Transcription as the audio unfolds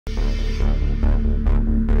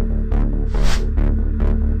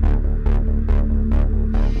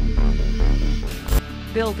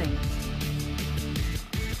Building.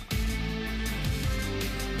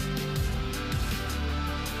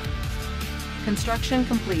 Construction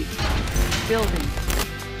complete. Building.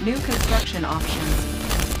 New construction options.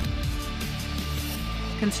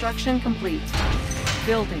 Construction complete.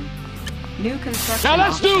 Building. New construction Now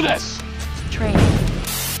let's options. do this! Training.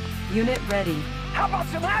 Unit ready. How about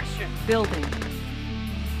some action? Building.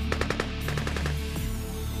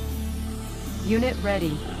 Unit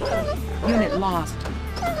ready. Unit lost.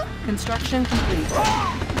 Construction complete.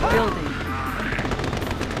 Building.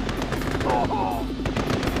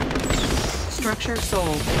 Structure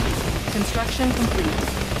sold. Construction complete.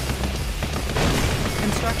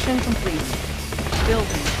 Construction complete.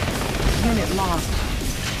 Building. Unit lost.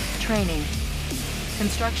 Training.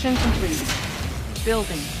 Construction complete.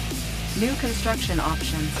 Building. New construction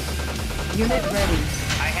options. Unit ready.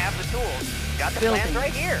 I have the tools. Got the Building. plans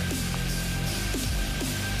right here.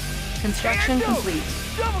 Construction Can do. complete.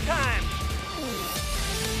 Double time.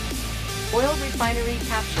 Oil refinery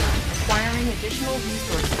captured. Acquiring additional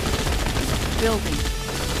resources. Building.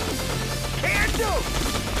 Can do.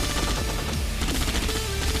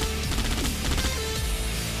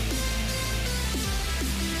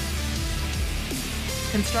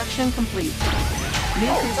 Construction complete.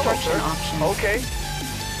 New construction options. Okay.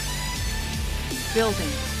 Building.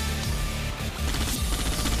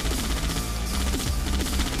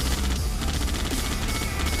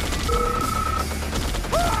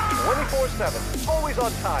 Always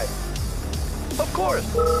on time. Of course.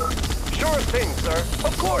 Sure thing, sir.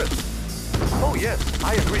 Of course. Oh, yes,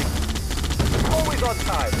 I agree. Always on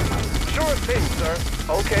time. Sure thing, sir.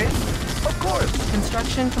 Okay. Of course.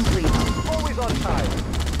 Construction complete. Always on time.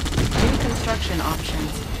 New construction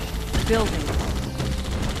options. Building.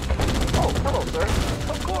 Oh, hello, sir.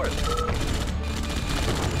 Of course.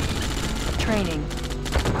 Training.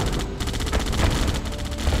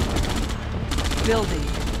 Building.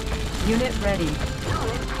 Unit ready.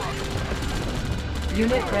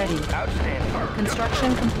 Unit ready. Outstanding.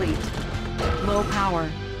 Construction complete. Low power.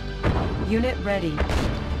 Unit ready.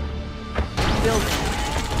 Building.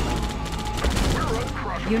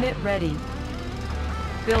 Unit ready.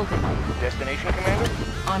 Building. Destination, Commander?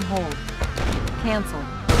 On hold. Cancel.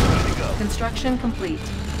 Need to go. Construction complete.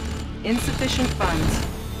 Insufficient funds.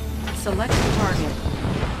 Select target.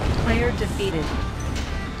 Player defeated.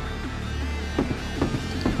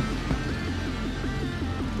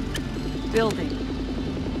 Building.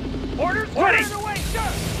 Orders? Ready. Order away, sir!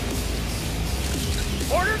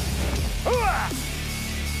 Orders? Hooah!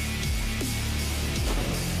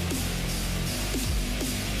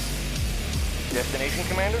 Destination,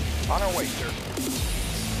 Commander? On our way, sir.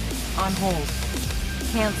 On hold.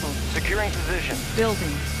 Cancel. Securing position.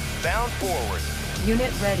 Building. Bound forward.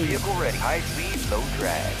 Unit ready. Vehicle ready. High speed, low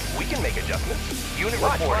drag. We can make adjustments. Unit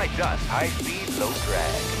reporting. Dust. High speed, low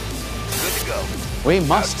drag. Good to go. We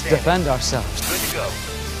must Outstanding. defend ourselves. Good to go.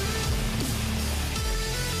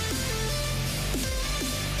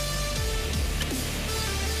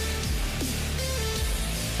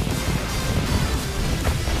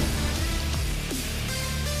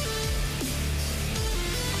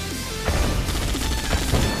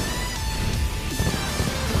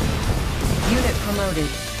 Unit promoted.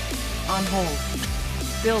 On hold.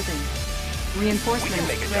 Building. We can Reinforcements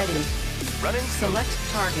make ready. adjustments. Run in. Select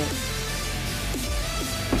target.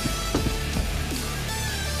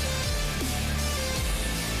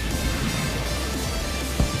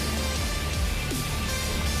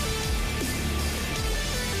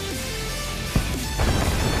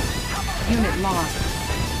 Unit lost.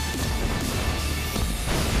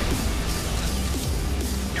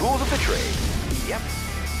 Tools of the trade. Yep.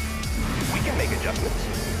 We can make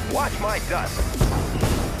adjustments. Watch my dust.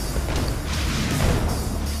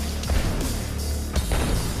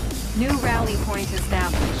 New rally point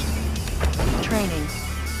established. Training.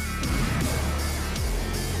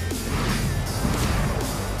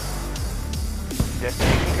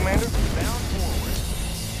 Destination, Commander? Bound forward.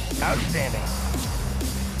 Outstanding.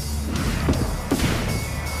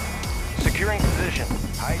 Securing position.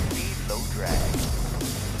 High speed, low drag.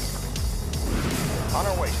 On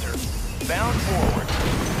our way, sir. Bound forward.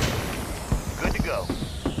 Good to go.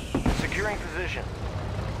 Securing position.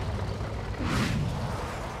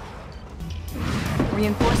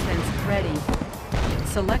 Reinforcements ready.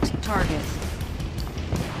 Select target.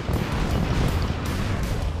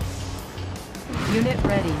 Unit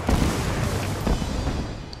ready.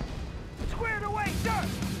 Squared away, sir!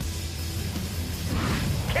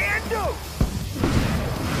 Can do!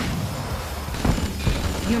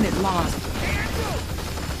 Unit lost. Can do!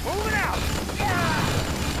 Moving out! Yeah!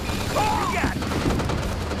 Oh, you got it!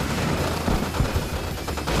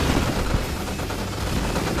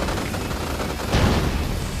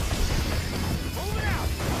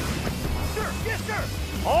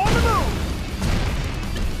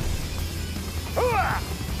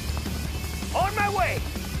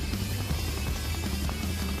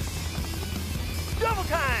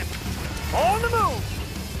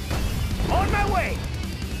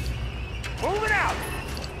 Moving out!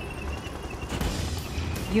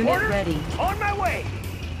 Unit Orders? ready. On my way!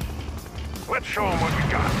 Let's show them what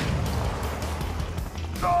we got.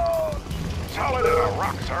 Oh, solid as a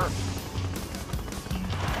rock, sir.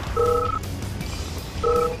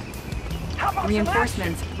 How about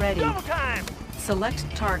Reinforcements some action? ready. Double time!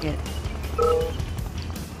 Select target.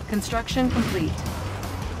 Construction complete.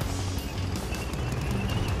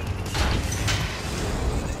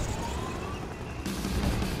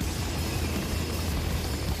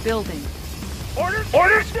 Building. Orders?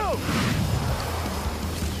 Orders?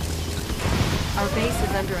 Our base is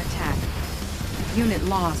under attack. Unit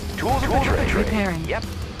lost. Tools of the trade. Repairing. Yep.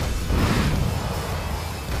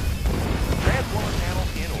 Transformer panel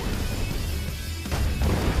in order.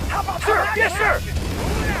 How about sir? Yes, sir.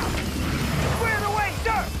 Moving out. Clear the way,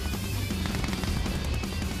 sir.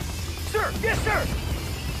 Sir, yes, sir.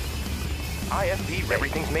 IFV ready.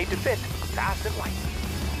 Everything's made to fit. Fast and light.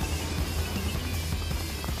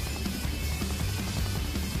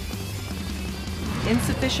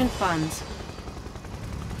 Insufficient funds.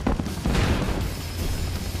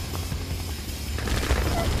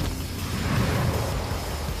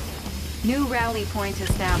 New rally point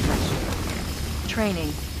established.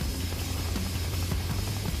 Training.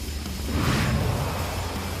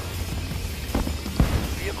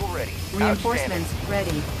 Vehicle ready. Reinforcements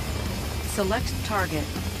ready. Select target.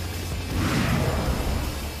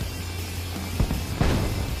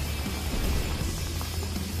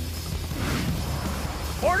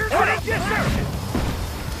 Orders ready. Yes, sir.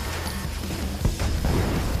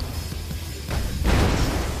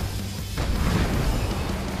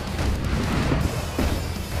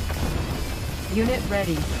 Unit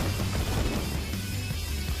ready.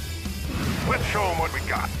 Let's show them what we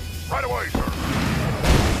got. Right away, sir.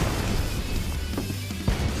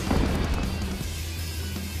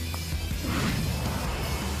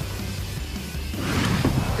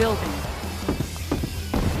 Building.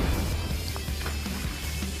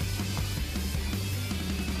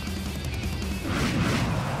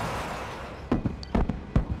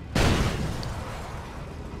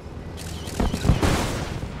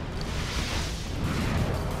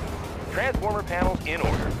 Transformer panels in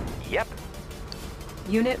order. Yep.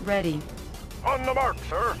 Unit ready. On the mark,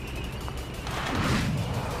 sir.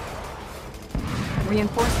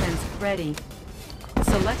 Reinforcements ready.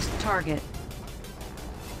 Select target.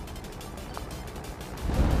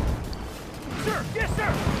 Sir, yes,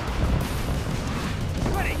 sir.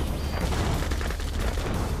 Ready.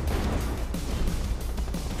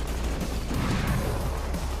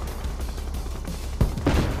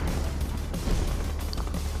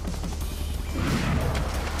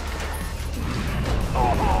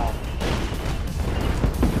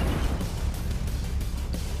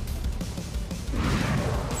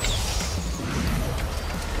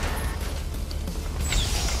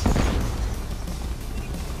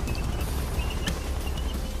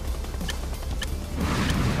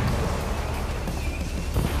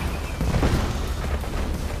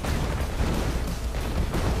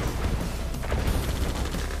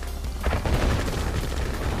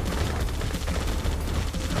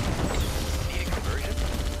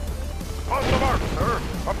 On the mark, sir.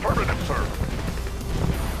 Affirmative, sir.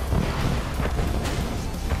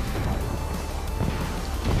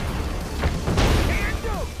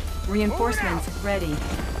 Reinforcements ready.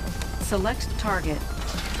 Select target.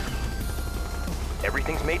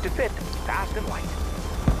 Everything's made to fit. Fast and light.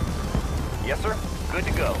 Yes, sir. Good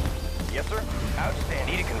to go. Yes, sir.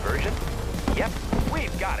 Outstanding. Need a conversion? Yep.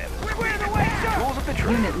 We've got it. We're the way, sir. Tools of the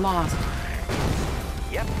trade. Unit lost.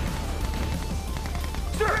 Yep.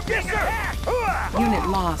 Sir, yes, sir. Unit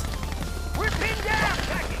lost. We're pinned down.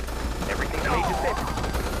 Everything's made to fit.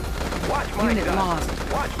 Watch my Unit dust.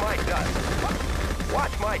 lost. Watch my dust.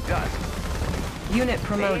 Watch my dust. Unit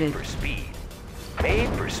promoted. Made for speed. Made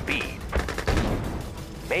for speed.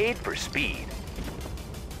 Made for speed.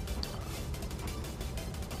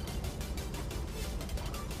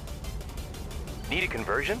 Need a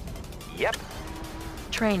conversion? Yep.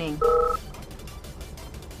 Training.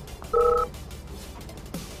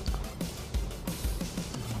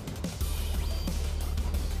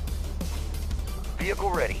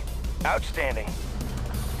 Vehicle ready. Outstanding.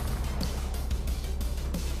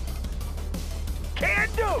 Can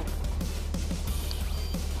do!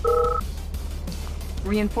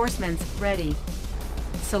 Reinforcements ready.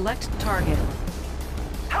 Select target.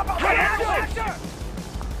 How about that, sir?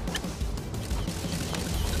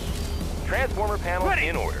 Transformer panel ready.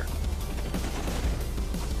 In order.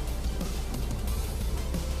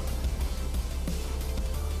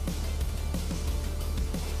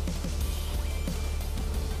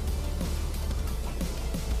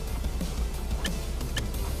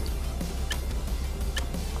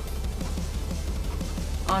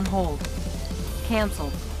 On hold.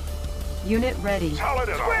 Cancelled. Unit ready. Solid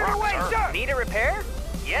as a rock, sir. Need a repair?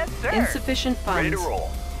 Yes, sir. Insufficient funds. Ready to roll.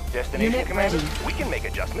 Destination, Unit Commander? ready. We can make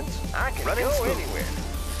adjustments. I can Running go smooth. anywhere.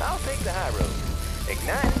 I'll take the high road.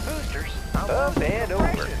 Igniting boosters. Up and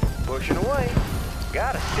over. Pushing away.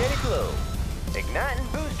 Got a steady glow. Igniting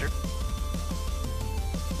booster.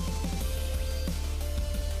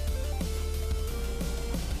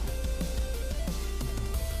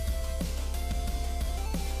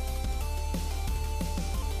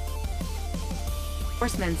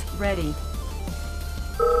 Reinforcements ready.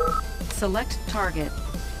 Select target.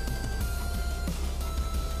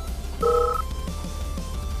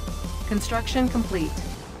 Construction complete.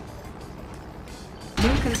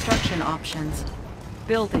 New construction options.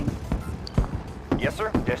 Building. Yes, sir.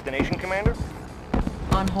 Destination, Commander?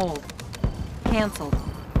 On hold. Cancelled.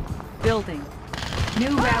 Building.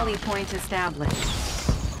 New rally point established.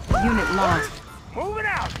 Unit lost. Moving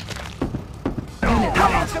out! Unit How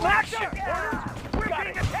about lost. some action? We're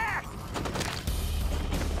being attacked!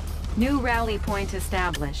 New rally point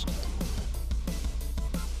established.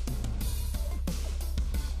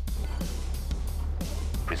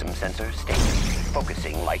 Prism sensor stable.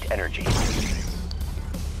 Focusing light energy.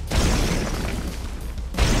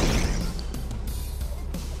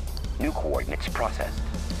 New coordinates processed.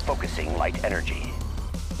 Focusing light energy.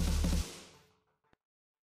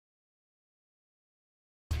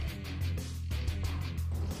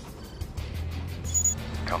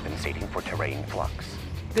 Compensating for terrain flux.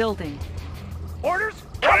 Building. Orders?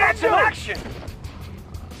 How about some action?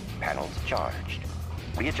 Panels charged.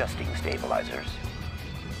 Readjusting stabilizers.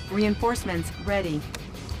 Reinforcements ready.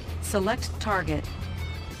 Select target.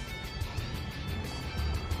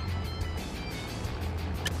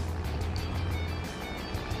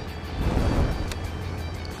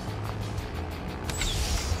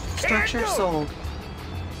 Structure sold.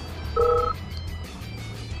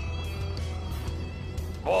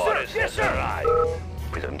 Orders, yes, sir.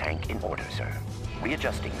 Prism tank in order, sir.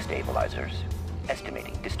 Readjusting stabilizers.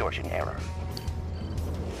 Estimating distortion error.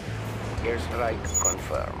 Airstrike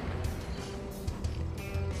confirmed.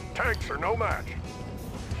 Tanks are no match.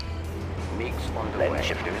 Mix on the lens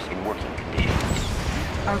shifters in working condition.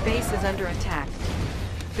 Our base is under attack.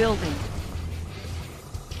 Building.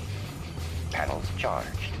 Panels charged.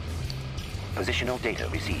 Positional data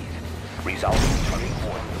received. Resolving target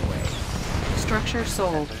coordinate away. Structure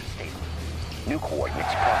sold. Sensors stable. New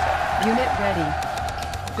coordinates processed. Unit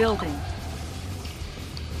ready. Building.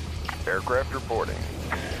 Aircraft reporting.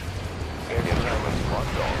 Instruments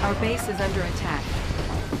locked on. Our base is under attack.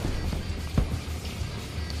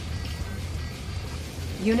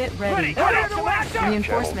 Unit ready.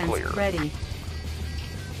 Reinforcements Channel clear. ready.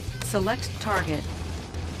 Select target.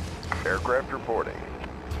 Aircraft reporting.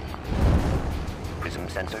 Prism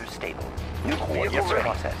sensor stable. New coordinates Vehicle ready.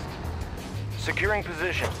 processed. Securing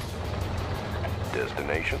position.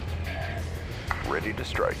 Destination. Ready to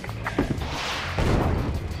strike.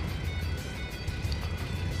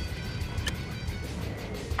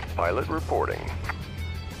 Pilot reporting.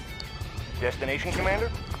 Destination, Commander?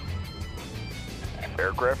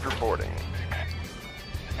 Aircraft reporting.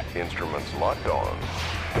 Instruments locked on.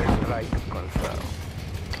 Airstrike confirmed.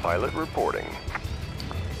 Pilot reporting.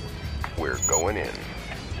 We're going in.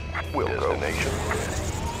 Will destination.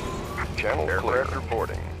 Channel aircraft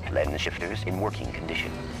reporting. Lens shifters in working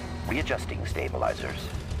condition. Readjusting stabilizers.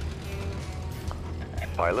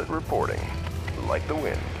 Pilot reporting. Like the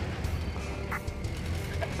wind.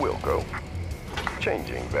 Will go.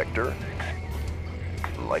 Changing vector.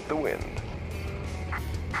 Like the wind.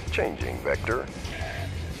 Changing vector.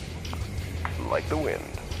 Like the wind.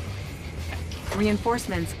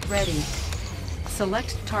 Reinforcements ready.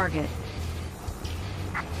 Select target.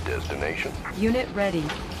 Destination. Unit ready.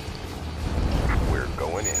 We're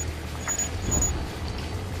going in.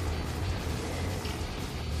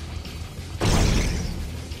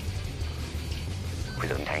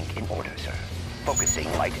 Prism tank in order, sir.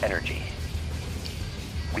 Focusing light energy.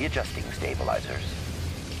 Readjusting stabilizers.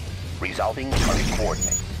 Resolving target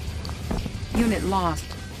coordinates. Unit lost.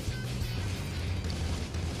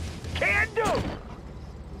 Can do!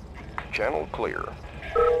 Channel clear.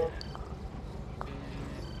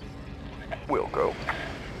 Will go.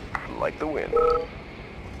 Like the wind.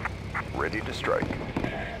 Ready to strike.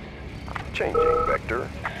 Changing vector.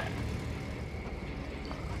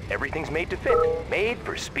 Everything's made to fit. Made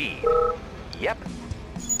for speed. Yep.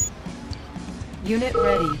 Unit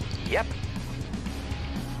ready. Yep.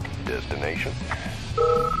 Destination.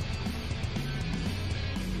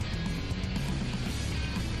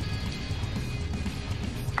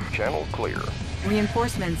 Channel clear.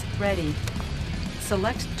 Reinforcements ready.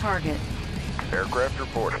 Select target. Aircraft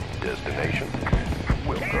reporting. Destination.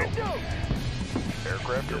 Wilco.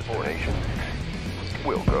 Aircraft destination.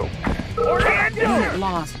 Wilco. Unit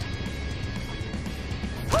lost.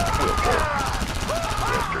 Wilco.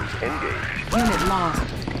 Thrusters engaged. Unit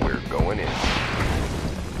lost. We're going in.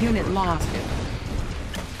 Unit lost.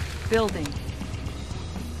 Building.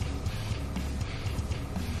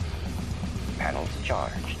 Panels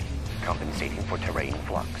charged. Compensating for terrain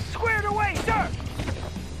flux. Squared away, sir!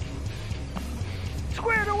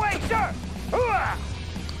 Squared away, sir! Hooah!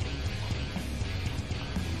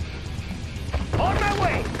 On my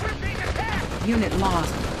way! We're being attacked! Unit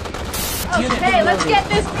lost. Okay, let's get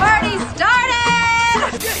this party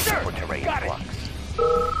started! Yes, sir! For terrain Got flux. it!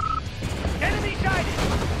 Enemy sighted!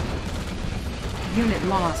 Unit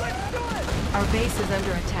lost. Let's do it! Our base is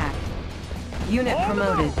under attack. Unit On the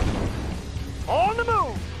promoted. On the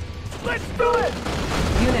move! Let's do it!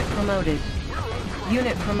 Unit promoted.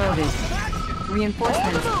 Unit promoted.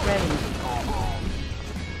 Reinforcements ready.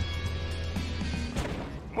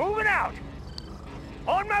 Moving out!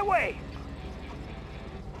 On my way!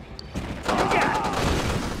 You got it!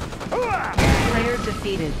 Hooah! Player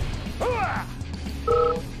defeated. Hooah!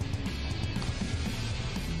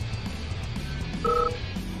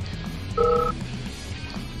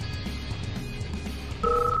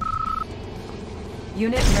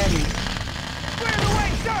 Unit ready. Squared away,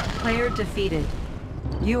 sir! Player defeated.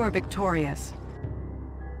 You are victorious.